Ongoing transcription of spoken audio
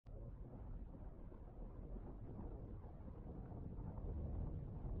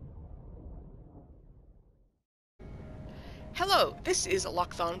Hello, this is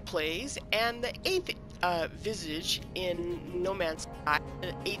Lockthon Plays, and the 8th Visage in No Man's Sky,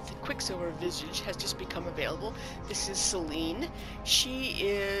 the 8th Quicksilver Visage has just become available. This is Selene. She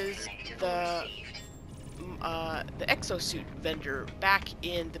is the exosuit vendor back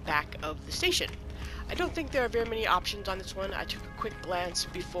in the back of the station. I don't think there are very many options on this one. I took a quick glance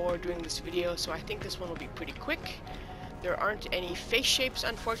before doing this video, so I think this one will be pretty quick. There aren't any face shapes,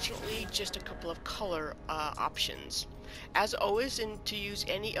 unfortunately, just a couple of color options. As always, to use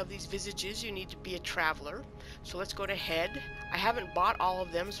any of these visages, you need to be a traveler. So let's go to head. I haven't bought all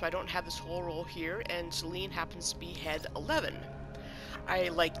of them, so I don't have this whole roll here, and Selene happens to be head 11. I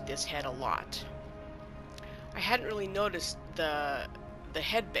like this head a lot. I hadn't really noticed the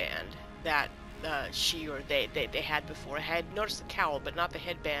headband that she or they had before. I had noticed the cowl, but not the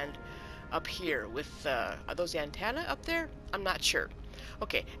headband up here with, are those antennae up there? I'm not sure.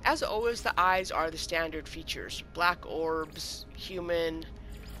 Okay, as always, the eyes are the standard features. Black orbs, human,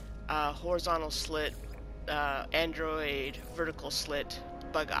 horizontal slit, android, vertical slit,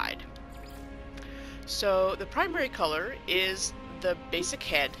 bug-eyed. So the primary color is the basic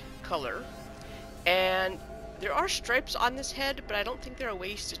head color, and there are stripes on this head, but I don't think there are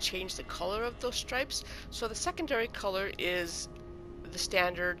ways to change the color of those stripes. So the secondary color is the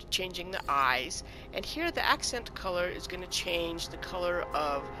standard, changing the eyes, and here the accent color is going to change the color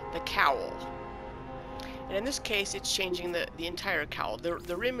of the cowl, and in this case it's changing the entire cowl.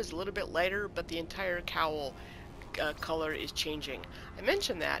 The rim is a little bit lighter, but the entire cowl color is changing. I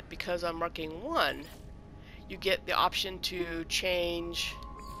mention that because on marking 1 you get the option to change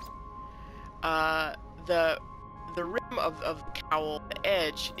the rim of the cowl. The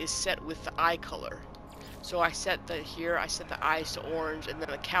edge is set with the eye color. So I set I set the eyes to orange, and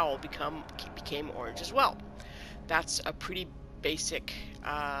then the cowl became orange as well. That's a pretty basic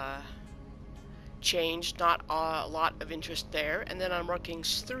change, not a lot of interest there. And then on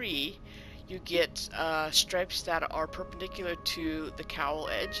markings 3, you get stripes that are perpendicular to the cowl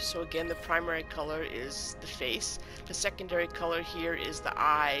edge. So again, the primary color is the face. The secondary color here is the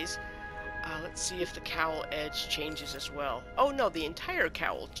eyes. Let's see if the cowl edge changes as well. Oh no, the entire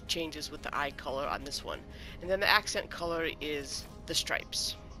cowl changes with the eye color on this one. And then the accent color is the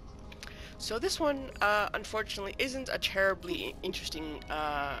stripes. So this one, unfortunately, isn't a terribly interesting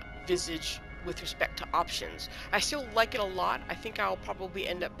visage with respect to options. I still like it a lot. I think I'll probably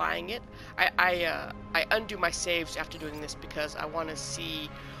end up buying it. I undo my saves after doing this because I want to see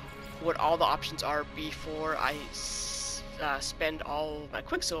what all the options are before I spend all my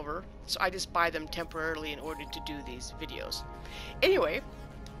Quicksilver, so I just buy them temporarily in order to do these videos. Anyway,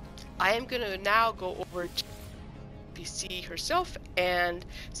 I am going to now go over to PC herself and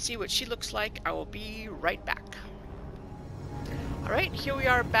see what she looks like. I will be right back. Alright, here we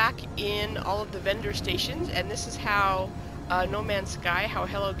are back in all of the vendor stations, and this is how No Man's Sky, how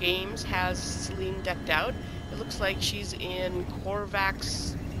Hello Games has Selene decked out. It looks like she's in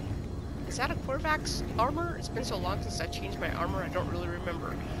Korvax. Is that a Korvax armor? It's been so long since I changed my armor, I don't really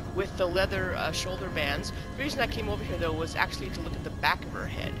remember. With the leather shoulder bands. The reason I came over here, though, was actually to look at the back of her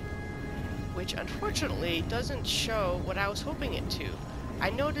head, which unfortunately doesn't show what I was hoping it to. I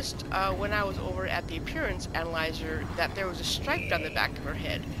noticed when I was over at the appearance analyzer that there was a stripe down the back of her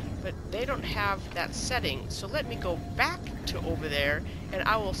head, but they don't have that setting. So let me go back to over there, and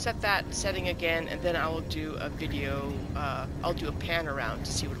I will set that setting again, and then I will do a video, I'll do a pan around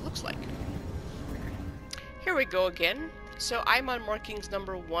to see what it looks like. Here we go again. So I'm on markings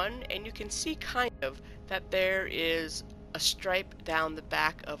number 1, and you can see kind of that there is a stripe down the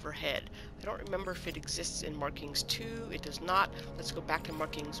back of her head. I don't remember if it exists in markings 2. It does not. Let's go back to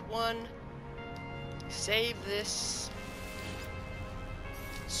markings 1. Save this.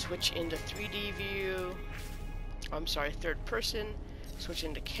 Switch into 3D view. Oh, I'm sorry, third person. Switch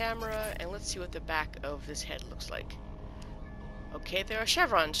into camera, and let's see what the back of this head looks like. Okay, there are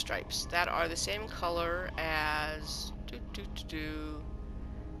chevron stripes that are the same color as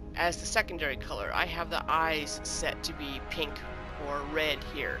as the secondary color. I have the eyes set to be pink or red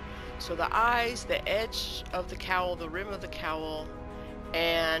here. So the eyes, the edge of the cowl, the rim of the cowl,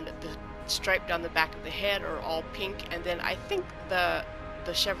 and the stripe down the back of the head are all pink, and then I think the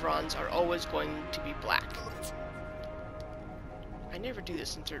chevrons are always going to be black. I never do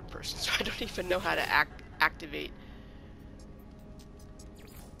this in third person, so I don't even know how to activate.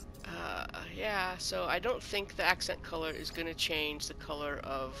 Yeah, so I don't think the accent color is going to change the color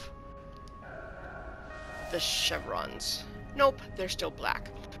of the chevrons. Nope, they're still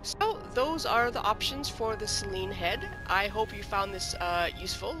black. So those are the options for the Selene head. I hope you found this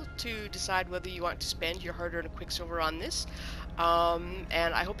useful to decide whether you want to spend your hard-earned Quicksilver on this.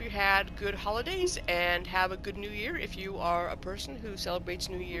 And I hope you had good holidays and have a good New Year if you are a person who celebrates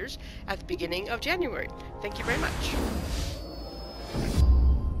New Year's at the beginning of January. Thank you very much.